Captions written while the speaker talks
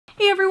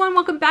everyone,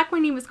 welcome back. My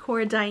name is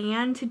Cora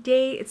Diane.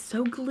 Today it's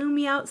so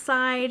gloomy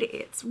outside.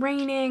 It's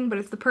raining, but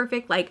it's the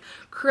perfect like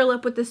curl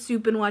up with the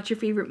soup and watch your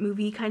favorite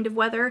movie kind of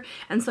weather.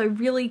 And so I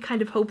really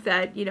kind of hope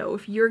that, you know,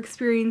 if you're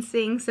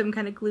experiencing some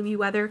kind of gloomy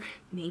weather,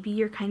 maybe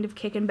you're kind of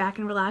kicking back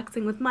and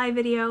relaxing with my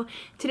video.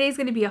 Today's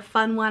going to be a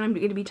fun one. I'm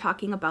going to be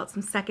talking about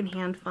some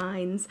secondhand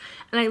finds.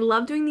 And I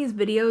love doing these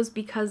videos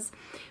because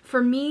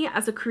for me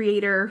as a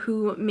creator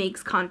who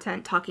makes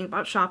content talking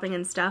about shopping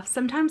and stuff,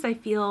 sometimes I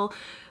feel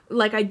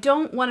like I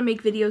don't want to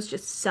make videos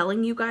just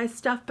selling you guys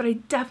stuff, but I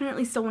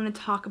definitely still want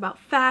to talk about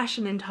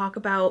fashion and talk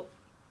about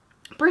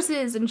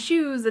purses and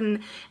shoes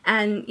and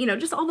you know,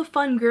 just all the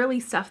fun girly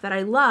stuff that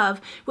I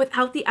love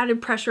without the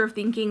added pressure of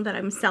thinking that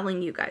I'm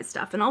selling you guys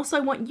stuff. And also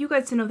I want you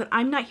guys to know that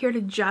I'm not here to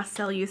just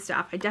sell you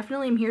stuff. I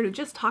definitely am here to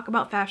just talk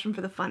about fashion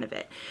for the fun of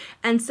it.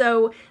 And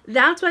so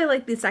that's why I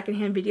like these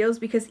secondhand videos,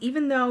 because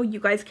even though you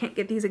guys can't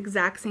get these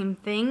exact same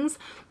things,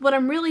 what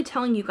I'm really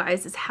telling you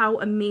guys is how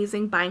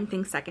amazing buying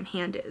things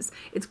secondhand is.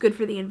 It's good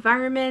for the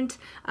environment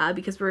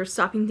because we're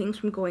stopping things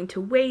from going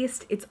to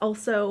waste. It's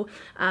also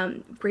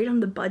great on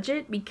the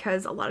budget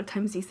because a lot of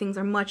times these things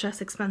are much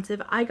less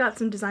expensive. I got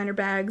some designer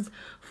bags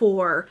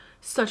for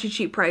such a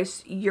cheap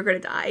price, you're gonna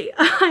die.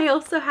 I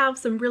also have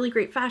some really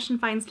great fashion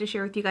finds to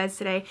share with you guys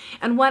today,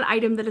 and one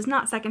item that is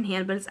not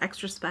secondhand but is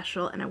extra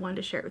special, and I wanted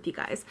to share it with you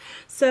guys.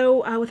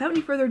 So without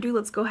any further ado,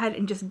 let's go ahead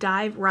and just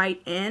dive right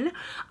in.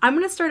 I'm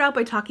gonna start out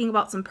by talking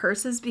about some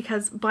purses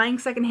because buying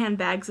secondhand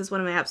bags is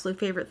one of my absolute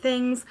favorite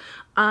things.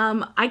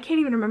 I can't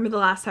even remember the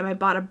last time I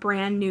bought a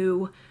brand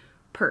new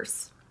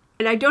purse.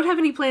 And I don't have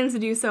any plans to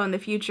do so in the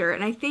future.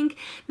 And I think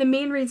the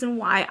main reason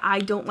why I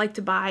don't like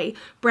to buy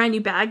brand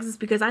new bags is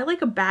because I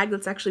like a bag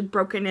that's actually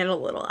broken in a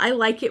little. I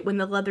like it when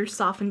the leather's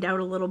softened out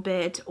a little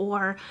bit,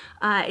 or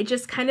it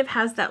just kind of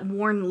has that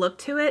worn look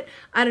to it.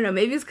 I don't know,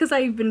 maybe it's because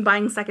I've been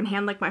buying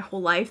secondhand like my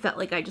whole life that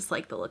like I just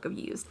like the look of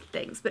used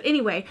things. But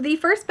anyway, the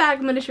first bag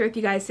I'm going to share with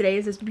you guys today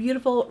is this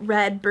beautiful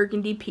red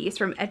burgundy piece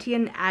from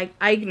Etienne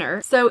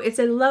Aigner. So it's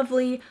a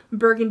lovely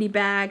burgundy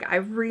bag. I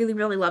really,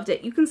 really loved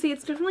it. You can see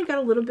it's definitely got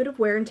a little bit of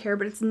wear and tear,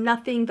 but it's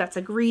nothing that's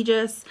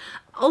egregious.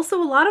 Also,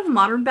 a lot of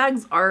modern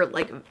bags are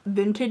like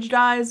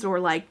vintagized or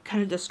like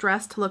kind of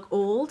distressed to look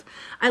old.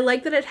 I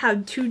like that it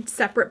had two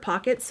separate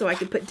pockets so I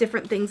could put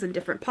different things in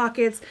different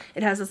pockets.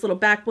 It has this little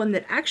back one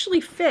that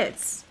actually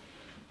fits.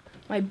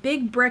 My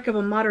big brick of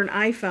a modern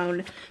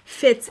iPhone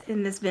fits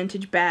in this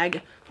vintage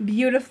bag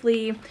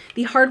beautifully.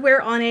 The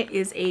hardware on it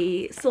is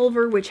a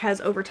silver, which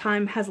has over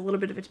time has a little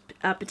bit of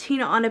a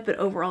patina on it, but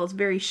overall is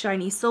very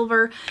shiny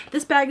silver.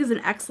 This bag is in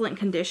excellent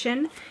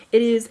condition.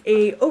 It is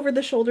a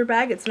over-the-shoulder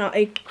bag. It's not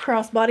a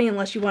crossbody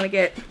unless you want to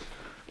get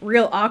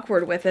real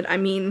awkward with it. I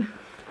mean,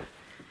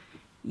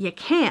 you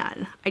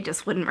can. I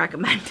just wouldn't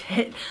recommend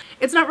it.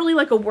 It's not really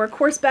like a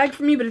workhorse bag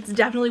for me, but it's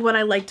definitely what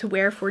I like to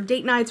wear for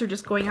date nights or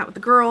just going out with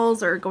the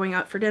girls or going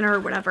out for dinner or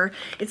whatever.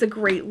 It's a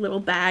great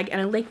little bag,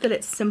 and I like that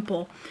it's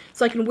simple.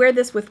 So I can wear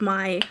this with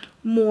my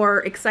more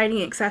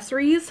exciting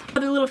accessories.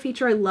 Another little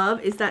feature I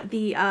love is that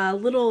the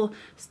little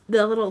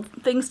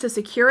things to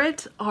secure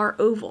it are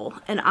oval,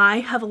 and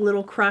I have a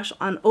little crush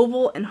on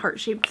oval and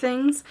heart-shaped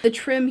things. The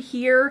trim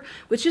here,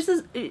 which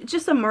is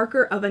just a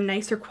marker of a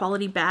nicer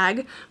quality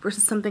bag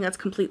versus something that's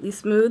completely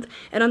smooth,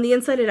 and on the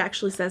inside it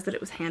actually says that it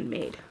was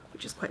handmade,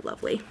 which is quite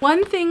lovely.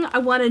 One thing I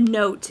want to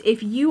note,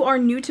 if you are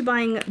new to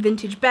buying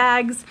vintage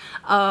bags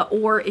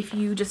or if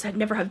you just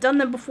never have done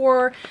them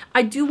before,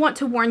 I do want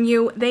to warn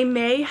you, they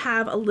may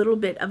have a little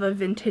bit of a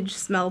vintage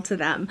smell to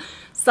them.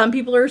 Some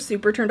people are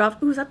super turned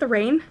off. Ooh, is that the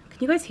rain? Can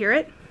you guys hear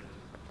it?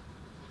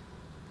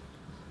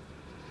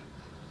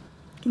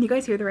 Can you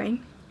guys hear the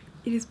rain?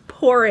 It is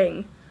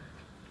pouring.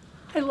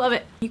 I love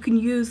it. You can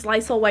use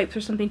Lysol wipes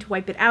or something to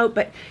wipe it out,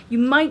 but you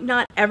might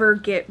not ever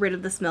get rid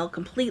of the smell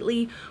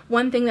completely.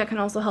 One thing that can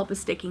also help is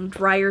sticking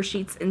dryer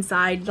sheets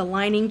inside the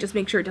lining. Just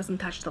make sure it doesn't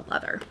touch the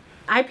leather.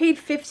 I paid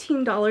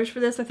 $15 for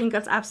this. I think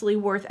that's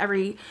absolutely worth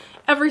every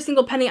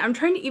single penny. I'm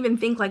trying to even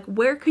think like,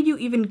 where could you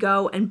even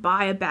go and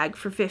buy a bag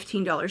for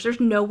 $15?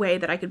 There's no way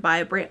that I could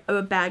buy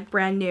a bag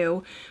brand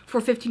new for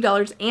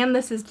 $15, and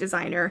this is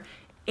designer.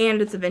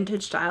 And it's a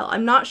vintage style.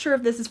 I'm not sure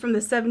if this is from the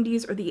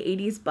 70s or the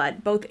 80s,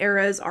 but both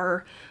eras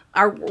are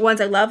ones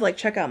I love. Like,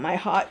 check out my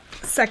hot,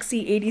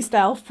 sexy 80s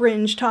style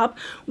fringe top,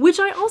 which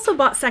I also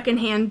bought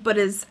secondhand, but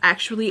is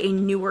actually a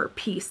newer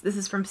piece. This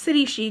is from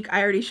City Chic.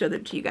 I already showed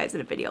it to you guys in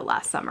a video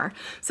last summer.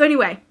 So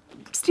anyway,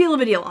 steal a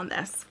video on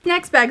this.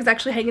 Next bag is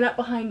actually hanging up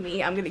behind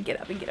me. I'm gonna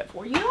get up and get it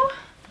for you.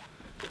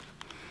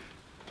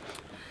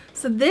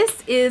 So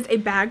this is a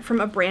bag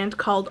from a brand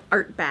called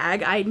Art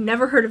Bag. I'd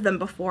never heard of them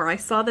before. I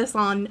saw this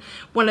on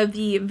one of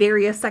the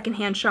various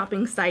secondhand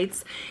shopping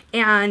sites,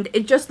 and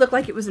it just looked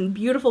like it was in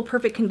beautiful,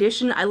 perfect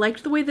condition. I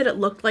liked the way that it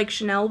looked like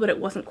Chanel, but it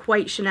wasn't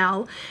quite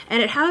Chanel.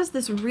 And it has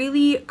this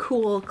really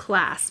cool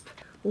clasp.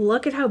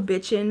 Look at how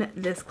bitchin'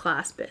 this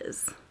clasp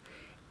is.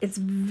 It's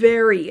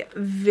very,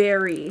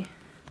 very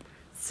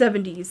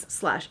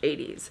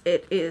 70s/80s.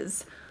 It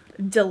is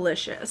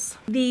delicious.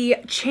 The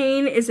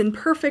chain is in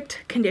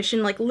perfect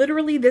condition. Like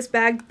literally this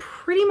bag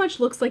pretty much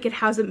looks like it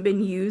hasn't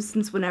been used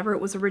since whenever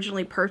it was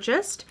originally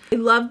purchased. I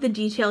love the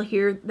detail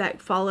here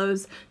that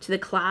follows to the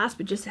clasp.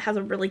 It just has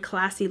a really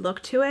classy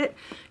look to it.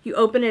 You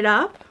open it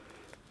up,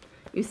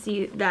 you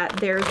see that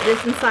there's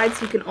this inside,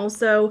 so you can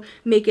also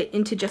make it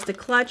into just a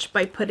clutch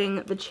by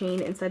putting the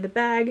chain inside the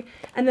bag.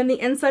 And then the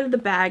inside of the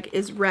bag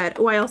is red.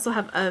 Oh, I also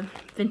have a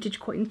vintage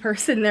coin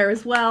purse in there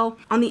as well.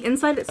 On the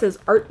inside it says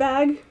Art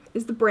Bag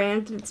is the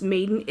brand, and it's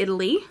made in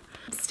Italy.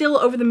 Still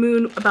over the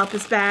moon about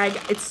this bag.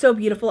 It's so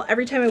beautiful.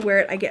 Every time I wear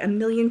it, I get a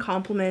million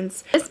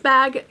compliments. This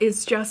bag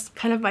is just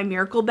kind of my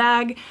miracle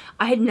bag.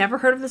 I had never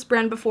heard of this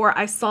brand before.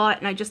 I saw it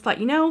and I just thought,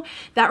 you know,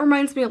 that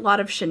reminds me a lot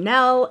of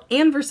Chanel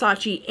and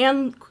Versace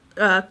and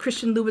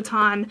Christian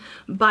Louboutin,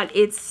 but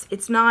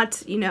it's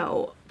not, you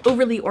know,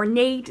 overly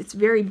ornate. It's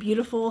very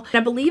beautiful.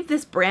 And I believe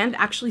this brand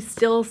actually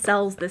still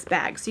sells this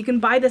bag. So you can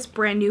buy this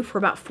brand new for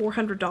about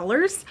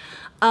 $400.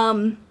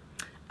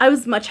 I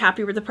was much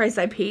happier with the price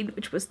I paid,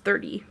 which was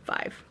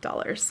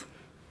 $35.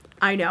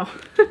 I know.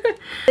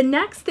 The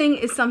next thing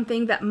is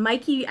something that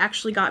Mikey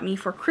actually got me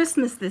for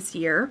Christmas this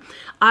year.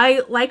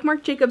 I like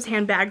Marc Jacobs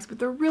handbags, but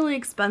they're really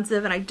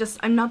expensive, and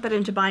I'm not that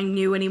into buying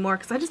new anymore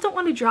because I just don't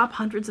want to drop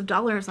hundreds of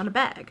dollars on a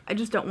bag. I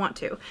just don't want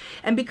to.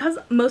 And because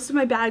most of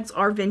my bags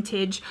are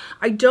vintage,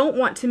 I don't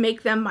want to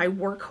make them my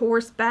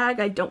workhorse bag.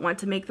 I don't want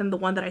to make them the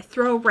one that I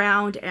throw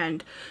around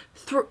and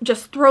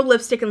just throw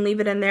lipstick and leave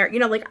it in there. You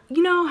know, like,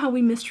 you know how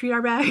we mistreat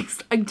our bags?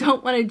 I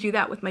don't want to do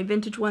that with my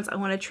vintage ones. I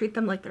want to treat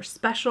them like they're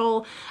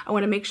special. I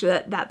want to make sure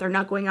that they're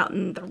not going out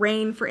in the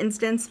rain, for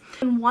instance.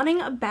 And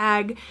wanting a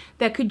bag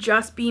that could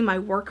just be my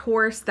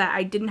workhorse that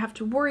I didn't have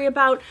to worry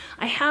about.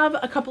 I have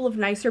a couple of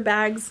nicer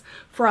bags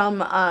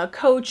from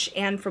Coach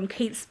and from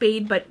Kate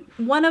Spade, but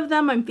one of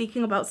them I'm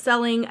thinking about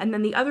selling, and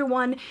then the other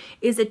one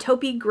is a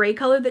taupey gray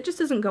color that just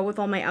doesn't go with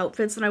all my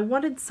outfits, and I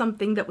wanted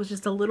something that was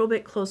just a little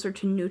bit closer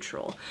to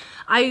neutral.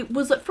 I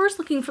was at first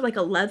looking for like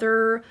a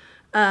leather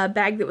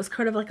bag that was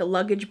kind of like a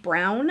luggage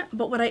brown,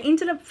 but what I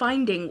ended up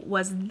finding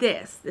was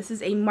this. This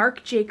is a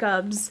Marc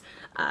Jacobs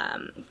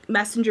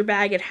Messenger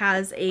bag. It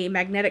has a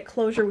magnetic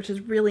closure, which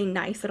is really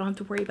nice. I don't have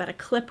to worry about a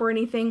clip or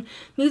anything.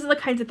 These are the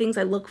kinds of things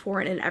I look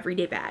for in an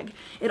everyday bag.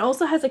 It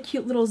also has a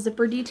cute little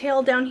zipper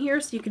detail down here,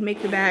 so you can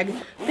make the bag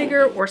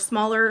bigger or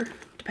smaller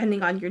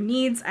depending on your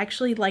needs. I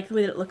actually like the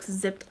way that it looks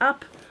zipped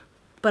up,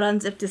 but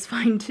unzipped is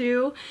fine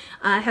too.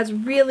 It has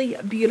really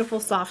beautiful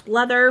soft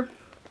leather.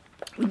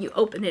 When you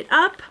open it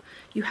up,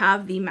 you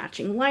have the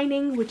matching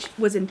lining, which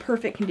was in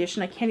perfect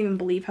condition. I can't even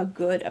believe how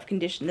good of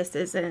condition this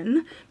is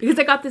in, because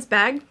I got this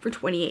bag for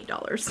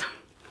 $28.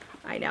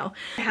 I know.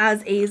 It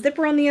has a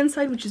zipper on the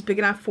inside, which is big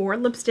enough for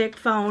lipstick,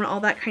 phone, all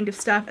that kind of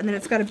stuff. And then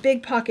it's got a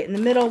big pocket in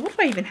the middle. What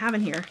do I even have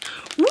in here?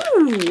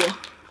 Ooh,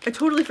 I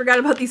totally forgot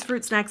about these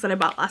fruit snacks that I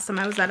bought last time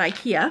I was at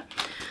IKEA.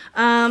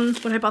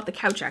 When I bought the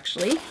couch,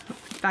 actually. In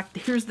fact,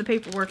 here's the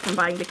paperwork from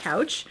buying the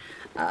couch.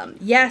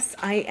 Yes,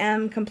 I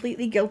am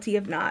completely guilty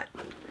of not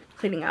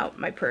cleaning out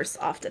my purse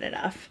often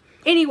enough.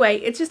 Anyway,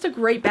 it's just a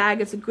great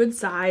bag. It's a good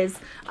size.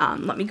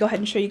 Let me go ahead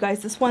and show you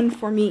guys. This one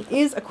for me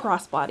is a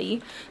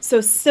crossbody. So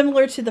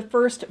similar to the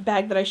first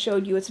bag that I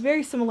showed you, it's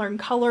very similar in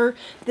color.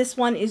 This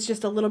one is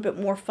just a little bit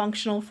more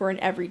functional for an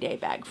everyday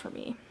bag for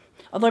me.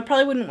 Although I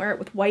probably wouldn't wear it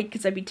with white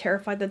because I'd be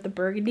terrified that the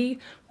burgundy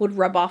would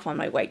rub off on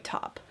my white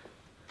top.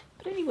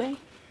 But anyway,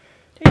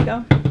 there you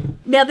go.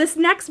 Now this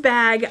next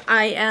bag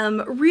I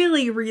am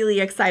really, really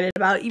excited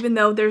about, even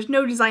though there's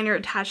no designer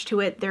attached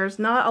to it. There's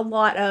not a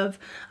lot of,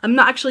 I'm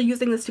not actually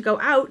using this to go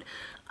out.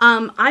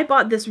 I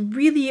bought this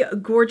really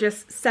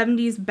gorgeous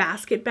 70s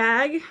basket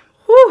bag.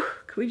 Whew,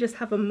 can we just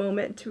have a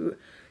moment to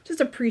just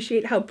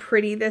appreciate how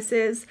pretty this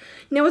is?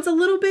 Now it's a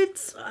little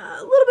bit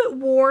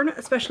worn,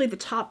 especially the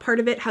top part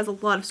of it has a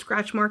lot of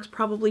scratch marks,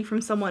 probably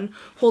from someone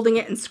holding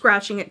it and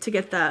scratching it to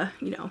get the,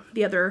 you know,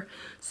 the other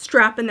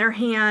strap in their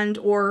hand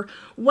or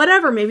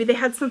whatever. Maybe they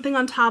had something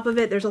on top of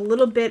it. There's a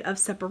little bit of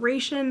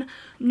separation.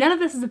 None of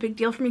this is a big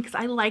deal for me because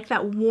I like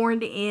that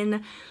worn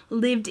in,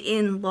 lived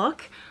in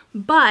look.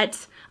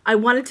 But I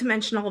wanted to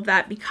mention all of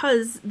that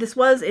because this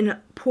was in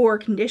poor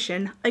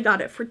condition. I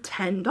got it for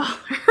 $10.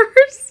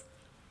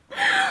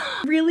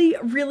 Really,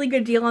 really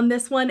good deal on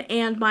this one.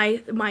 And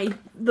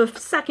the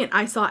second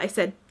I saw, I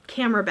said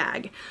camera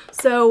bag.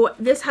 So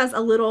this has a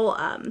little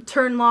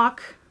turn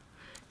lock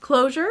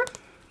closure.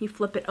 You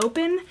flip it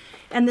open,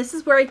 and this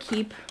is where I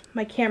keep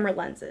my camera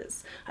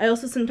lenses. I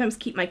also sometimes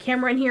keep my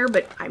camera in here,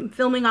 but I'm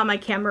filming on my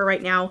camera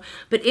right now,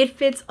 but it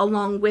fits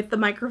along with the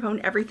microphone.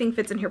 Everything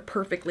fits in here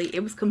perfectly.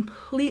 It was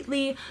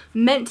completely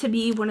meant to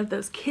be one of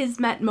those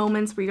kismet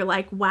moments where you're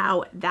like,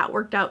 wow, that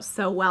worked out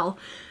so well.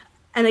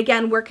 And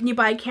again, where can you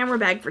buy a camera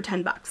bag for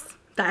 10 bucks?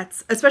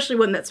 That's, especially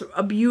one that's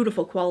a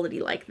beautiful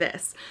quality like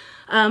this.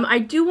 I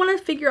do want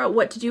to figure out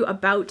what to do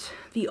about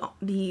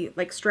the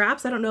like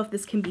straps. I don't know if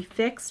this can be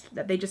fixed,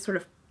 that they just sort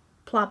of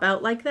plop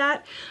out like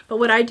that. But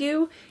what I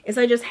do is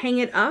I just hang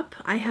it up.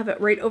 I have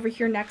it right over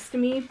here next to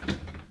me.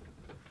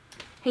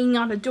 hanging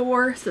on a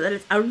door so that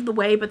it's out of the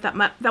way, but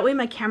that way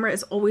my camera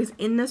is always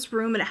in this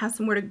room and it has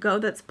somewhere to go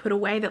that's put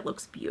away that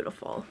looks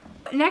beautiful.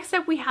 Next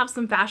up, we have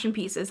some fashion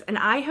pieces, and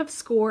I have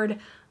scored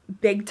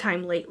big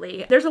time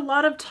lately. There's a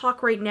lot of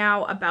talk right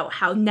now about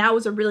how now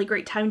is a really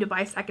great time to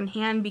buy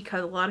secondhand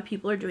because a lot of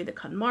people are doing the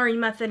KonMari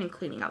method and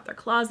cleaning out their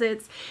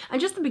closets,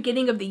 and just the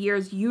beginning of the year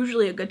is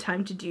usually a good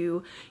time to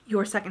do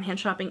your secondhand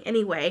shopping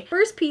anyway.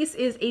 First piece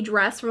is a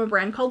dress from a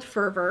brand called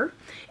Fervor,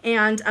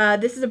 and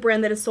this is a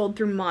brand that is sold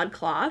through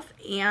Modcloth,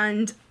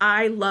 and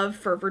I love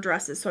Fervor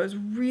dresses, so I was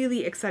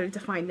really excited to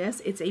find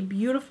this. It's a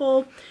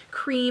beautiful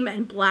cream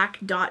and black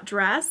dot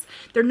dress.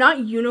 They're not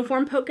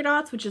uniform polka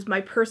dots, which is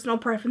my personal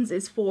preference,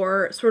 is for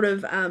sort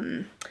of,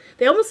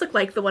 they almost look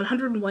like the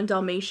 101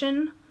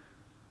 Dalmatian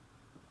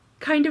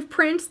kind of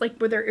prints, like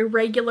where they're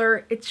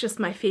irregular. It's just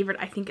my favorite.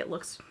 I think it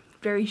looks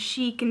very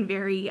chic and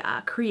very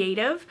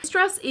creative. This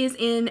dress is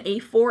in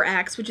a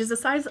 4X, which is a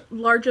size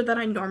larger than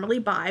I normally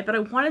buy, but I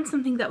wanted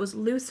something that was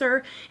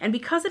looser, and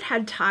because it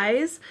had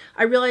ties,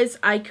 I realized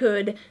I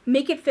could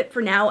make it fit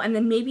for now and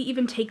then maybe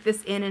even take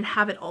this in and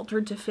have it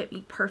altered to fit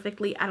me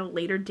perfectly at a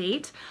later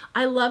date.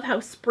 I love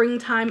how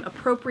springtime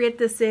appropriate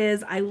this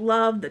is. I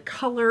love the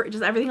color,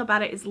 just everything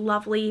about it is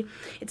lovely.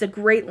 It's a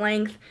great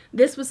length.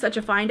 This was such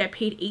a find. I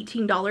paid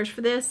 $18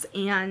 for this,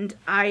 and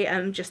I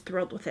am just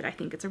thrilled with it. I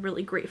think it's a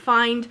really great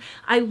find.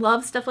 I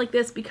love stuff like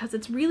this because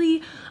it's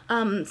really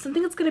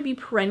something that's going to be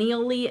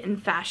perennially in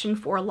fashion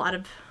for a lot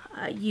of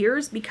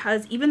years,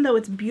 because even though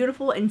it's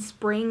beautiful and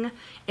spring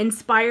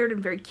inspired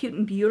and very cute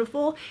and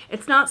beautiful,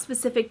 it's not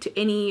specific to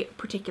any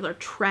particular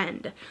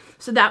trend.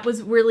 So that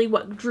was really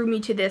what drew me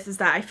to this, is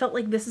that I felt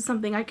like this is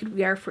something I could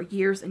wear for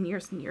years and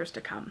years and years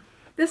to come.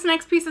 This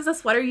next piece is a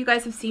sweater you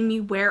guys have seen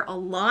me wear a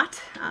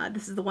lot.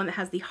 This is the one that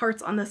has the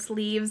hearts on the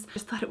sleeves. I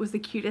just thought it was the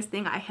cutest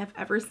thing I have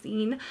ever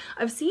seen.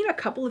 I've seen a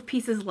couple of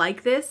pieces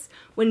like this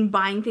when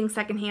buying things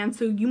secondhand,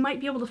 so you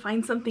might be able to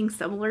find something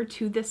similar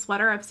to this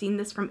sweater. I've seen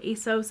this from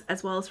Asos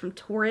as well as from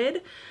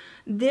Torrid.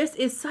 This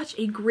is such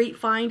a great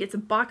find. It's a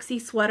boxy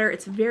sweater.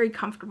 It's very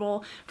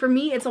comfortable. For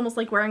me, it's almost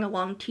like wearing a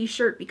long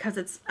t-shirt because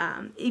it's,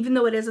 even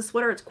though it is a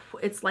sweater,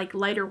 it's like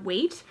lighter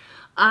weight.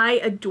 I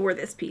adore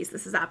this piece.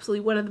 This is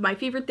absolutely one of my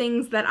favorite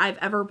things that I've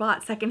ever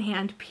bought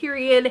secondhand,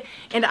 period.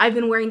 And I've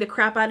been wearing the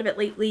crap out of it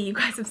lately. You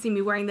guys have seen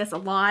me wearing this a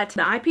lot.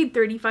 Now, I paid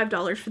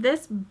 $35 for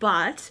this,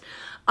 but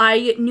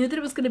I knew that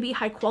it was going to be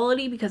high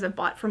quality because I've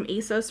bought from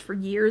Asos for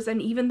years, and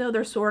even though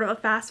they're sort of a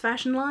fast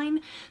fashion line,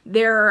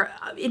 they're,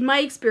 in my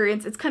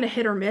experience, it's kind of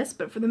hit or miss,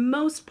 but for the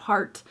most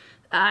part,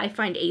 I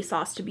find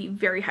Asos to be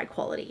very high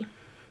quality.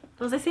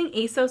 Was I saying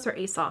Asos or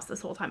Asos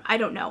this whole time? I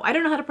don't know. I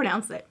don't know how to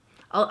pronounce it.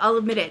 I'll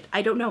admit it.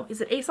 I don't know.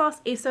 Is it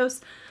Asos?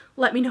 Asos?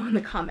 Let me know in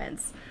the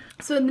comments.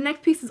 So the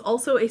next piece is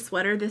also a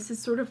sweater. This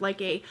is sort of like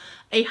a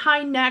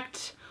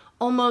high-necked,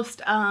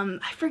 almost,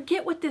 I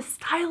forget what this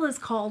style is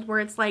called, where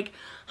it's like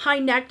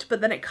high-necked,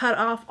 but then it cut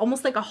off,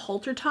 almost like a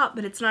halter top,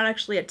 but it's not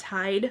actually a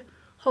tied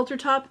halter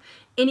top.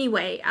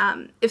 Anyway,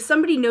 if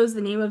somebody knows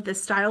the name of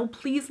this style,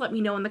 please let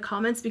me know in the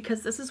comments,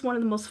 because this is one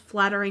of the most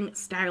flattering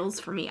styles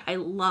for me. I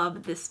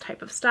love this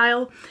type of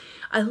style.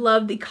 I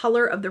love the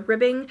color of the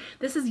ribbing.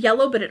 This is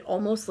yellow, but it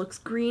almost looks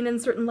green in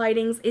certain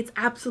lightings. It's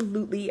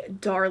absolutely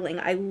darling.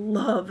 I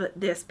love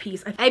this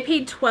piece. I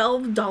paid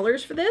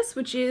 $12 for this,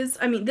 which is,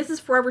 I mean, this is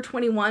Forever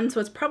 21, so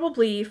it's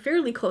probably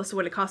fairly close to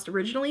what it cost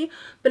originally,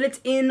 but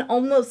it's in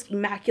almost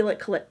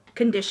immaculate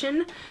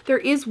condition. There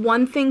is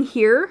one thing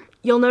here.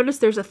 You'll notice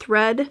there's a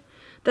thread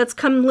that's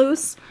come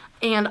loose,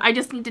 and I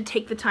just need to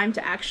take the time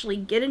to actually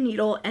get a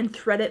needle and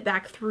thread it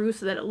back through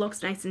so that it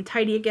looks nice and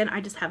tidy again.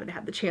 I just haven't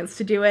had the chance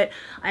to do it.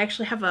 I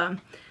actually have a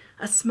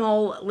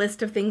small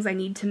list of things I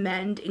need to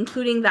mend,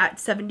 including that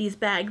 70s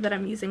bag that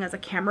I'm using as a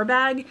camera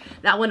bag.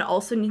 That one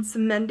also needs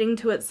some mending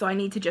to it, so I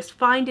need to just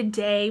find a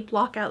day,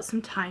 block out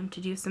some time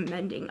to do some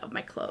mending of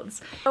my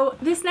clothes. So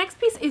this next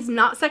piece is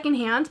not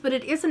secondhand, but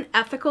it is an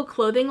ethical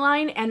clothing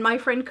line, and my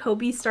friend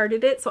Kobe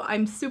started it, so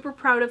I'm super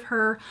proud of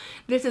her.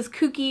 This is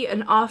kooky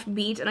and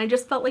offbeat, and I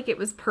just felt like it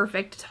was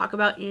perfect to talk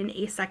about in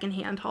a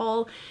secondhand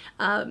haul.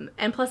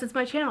 And plus it's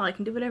my channel, I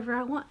can do whatever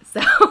I want.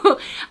 So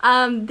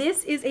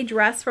this is a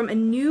dress from a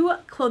new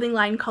clothing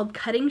line called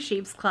Cutting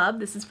Shapes Club.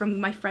 This is from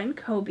my friend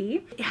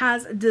Kobe. It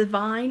has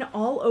divine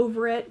all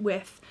over it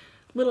with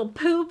little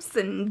poops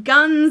and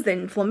guns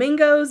and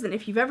flamingos, and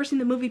if you've ever seen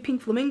the movie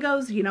Pink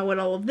Flamingos, you know what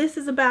all of this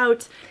is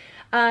about.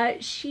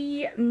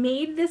 She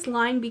made this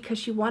line because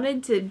she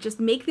wanted to just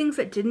make things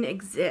that didn't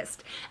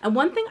exist. And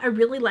one thing I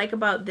really like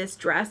about this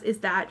dress is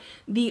that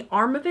the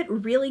arm of it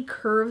really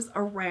curves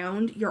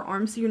around your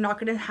arm, so you're not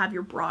going to have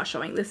your bra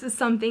showing. This is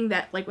something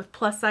that, like with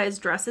plus size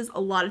dresses, a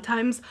lot of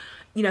times,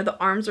 you know, the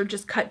arms are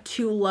just cut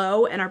too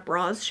low and our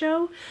bras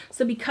show.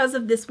 So because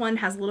of this one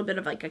has a little bit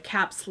of like a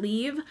cap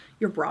sleeve,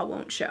 your bra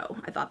won't show.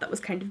 I thought that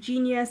was kind of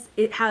genius.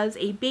 It has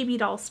a baby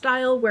doll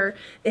style where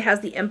it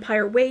has the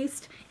empire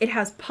waist. It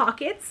has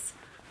pockets,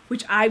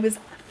 which I was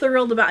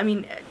thrilled about. I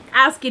mean,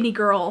 ask any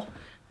girl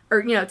or,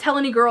 you know, tell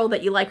any girl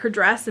that you like her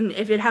dress, and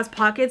if it has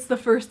pockets, the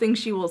first thing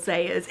she will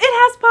say is, "It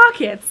has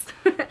pockets!"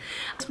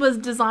 This was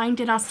designed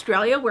in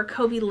Australia, where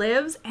Kobe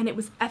lives, and it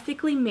was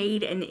ethically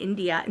made in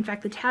India. In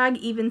fact, the tag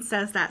even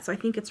says that, so I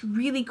think it's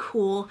really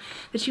cool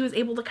that she was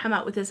able to come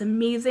out with this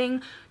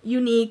amazing,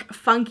 unique,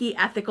 funky,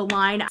 ethical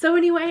line. So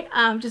anyway,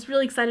 I'm just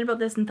really excited about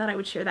this and thought I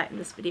would share that in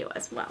this video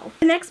as well.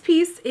 The next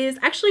piece is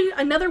actually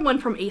another one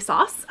from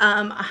Asos.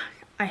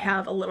 I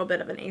have a little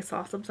bit of an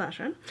Asos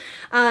obsession.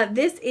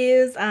 This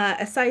is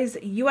a size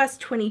US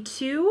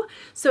 22.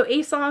 So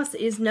Asos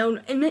is known,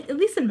 at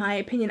least in my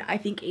opinion, I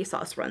think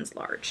Asos runs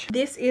large.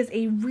 This is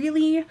a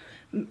really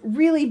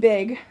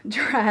big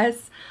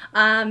dress.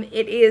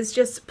 It is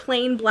just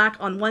plain black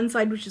on one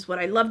side, which is what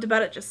I loved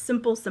about it. Just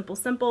simple, simple,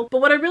 simple. But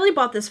what I really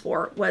bought this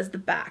for was the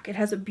back. It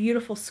has a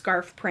beautiful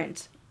scarf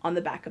print on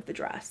the back of the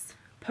dress.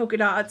 Polka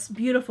dots,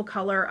 beautiful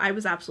color. I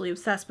was absolutely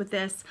obsessed with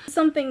this.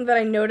 Something that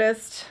I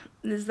noticed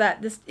is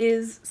that this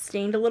is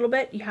stained a little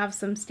bit. You have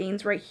some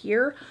stains right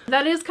here.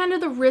 That is kind of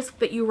the risk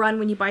that you run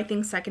when you buy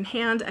things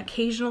secondhand.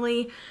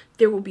 Occasionally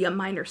there will be a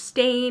minor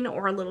stain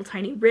or a little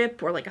tiny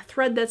rip or like a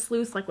thread that's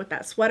loose, like with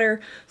that sweater.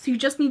 So you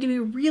just need to be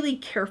really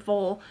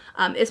careful,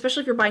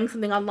 especially if you're buying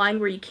something online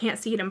where you can't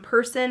see it in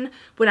person.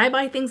 When I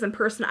buy things in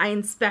person, I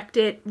inspect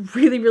it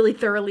really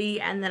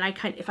thoroughly, and then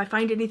if I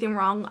find anything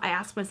wrong, I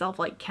ask myself,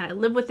 like, can I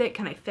live with it?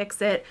 Can I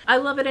fix it? I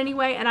love it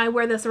anyway, and I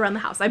wear this around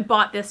the house. I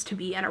bought this to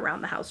be an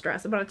around the house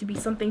dress. I bought it to be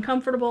something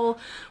comfortable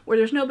where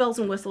there's no bells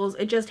and whistles.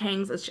 It just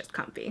hangs. It's just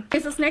comfy. Okay,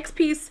 so this next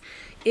piece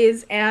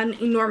is an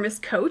enormous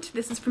coat.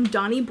 This is from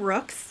Donny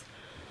Brooks.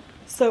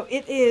 So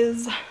it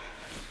is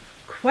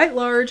quite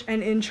large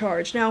and in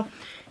charge. Now,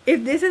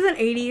 if this isn't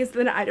 80s,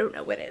 then I don't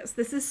know what is.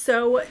 This is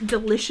so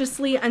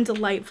deliciously and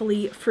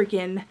delightfully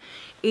freaking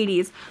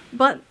 80s.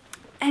 But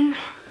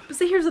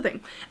see, here's the thing.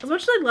 As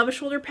much as I love a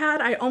shoulder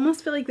pad, I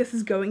almost feel like this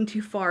is going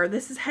too far.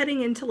 This is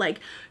heading into like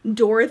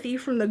Dorothy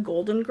from the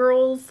Golden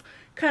Girls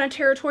kind of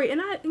territory,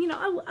 and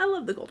I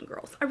love the Golden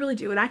Girls. I really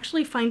do, and I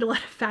actually find a lot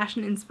of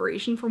fashion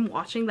inspiration from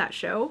watching that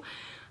show.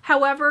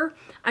 However,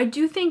 I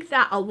do think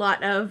that a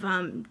lot of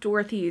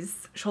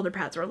Dorothy's shoulder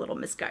pads are a little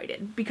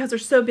misguided because they're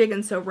so big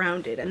and so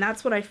rounded, and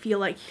that's what I feel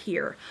like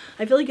here.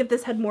 I feel like if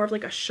this had more of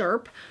like a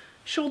sharp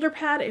shoulder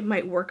pad, it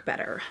might work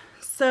better.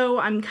 So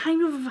I'm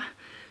kind of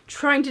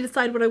trying to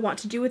decide what I want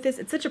to do with this.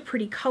 It's such a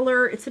pretty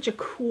color. It's such a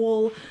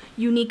cool,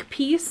 unique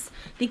piece.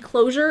 The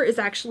closure is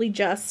actually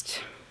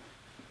just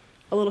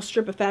a little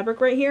strip of fabric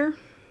right here.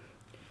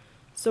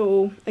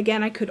 So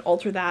again, I could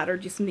alter that or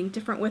do something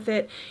different with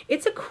it.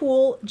 It's a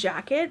cool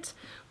jacket,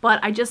 but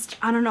I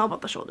don't know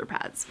about the shoulder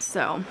pads.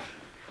 So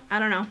I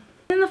don't know.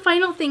 And the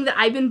final thing that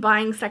I've been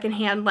buying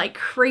secondhand like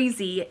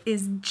crazy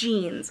is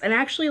jeans. And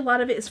actually a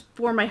lot of it is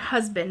for my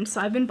husband.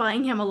 So I've been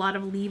buying him a lot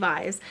of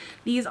Levi's.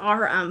 These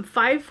are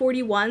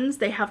 541s.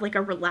 They have like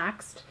a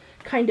relaxed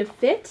kind of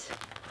fit,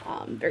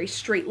 very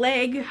straight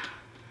leg.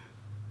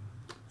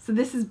 So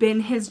this has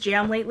been his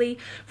jam lately.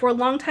 For a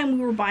long time, we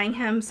were buying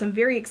him some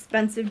very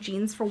expensive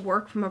jeans for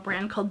work from a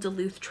brand called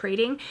Duluth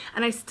Trading,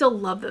 and I still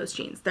love those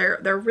jeans. They're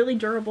really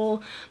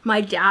durable. My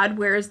dad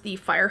wears the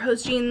fire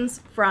hose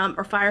jeans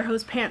or fire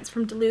hose pants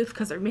from Duluth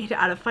because they're made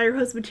out of fire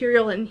hose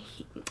material, and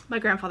my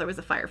grandfather was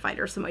a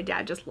firefighter, so my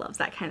dad just loves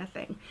that kind of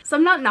thing. So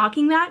I'm not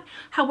knocking that.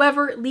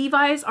 However,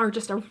 Levi's are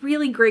just a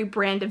really great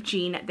brand of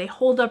jean. They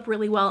hold up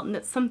really well, and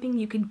it's something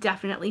you can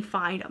definitely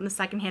find on the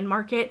secondhand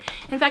market.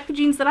 In fact, the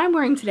jeans that I'm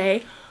wearing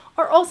today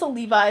are also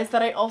Levi's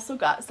that I also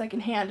got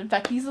secondhand. In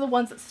fact, these are the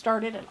ones that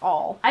started it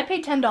all. I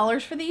paid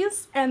 $10 for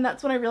these, and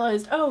that's when I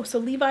realized, oh, so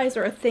Levi's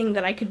are a thing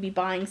that I could be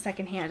buying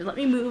secondhand. Let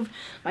me move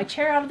my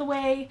chair out of the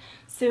way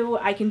so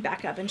I can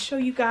back up and show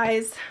you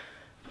guys.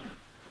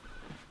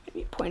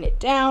 Maybe point it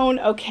down.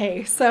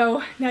 Okay,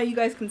 so now you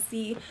guys can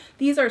see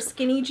these are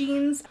skinny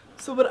jeans.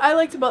 So what I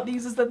liked about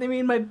these is that they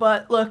made my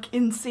butt look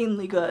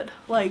insanely good.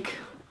 Like,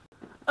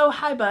 oh,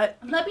 hi butt.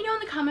 Let me know in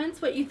the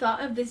comments what you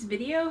thought of this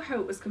video, how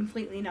it was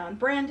completely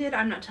non-branded.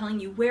 I'm not telling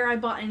you where I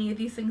bought any of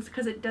these things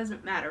because it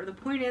doesn't matter. The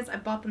point is I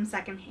bought them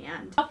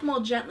secondhand. Bought them all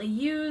gently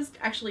used.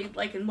 Actually,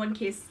 like in one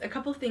case, a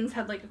couple of things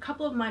had like a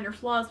couple of minor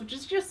flaws, which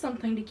is just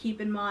something to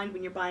keep in mind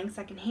when you're buying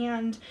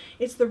secondhand.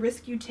 It's the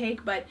risk you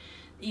take, but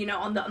you know,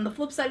 on the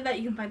flip side of that,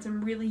 you can find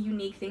some really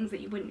unique things that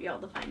you wouldn't be able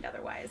to find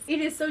otherwise.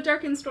 It is so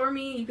dark and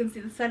stormy. You can see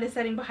the sun is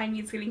setting behind me.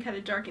 It's getting kind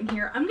of dark in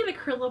here. I'm gonna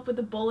curl up with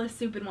a bowl of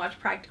soup and watch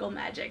Practical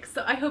Magic.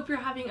 So I hope you're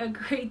having a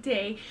great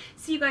day.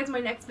 See you guys in my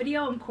next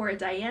video. I'm Cora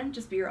Diane.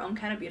 Just be your own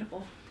kind of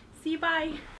beautiful. See you, bye.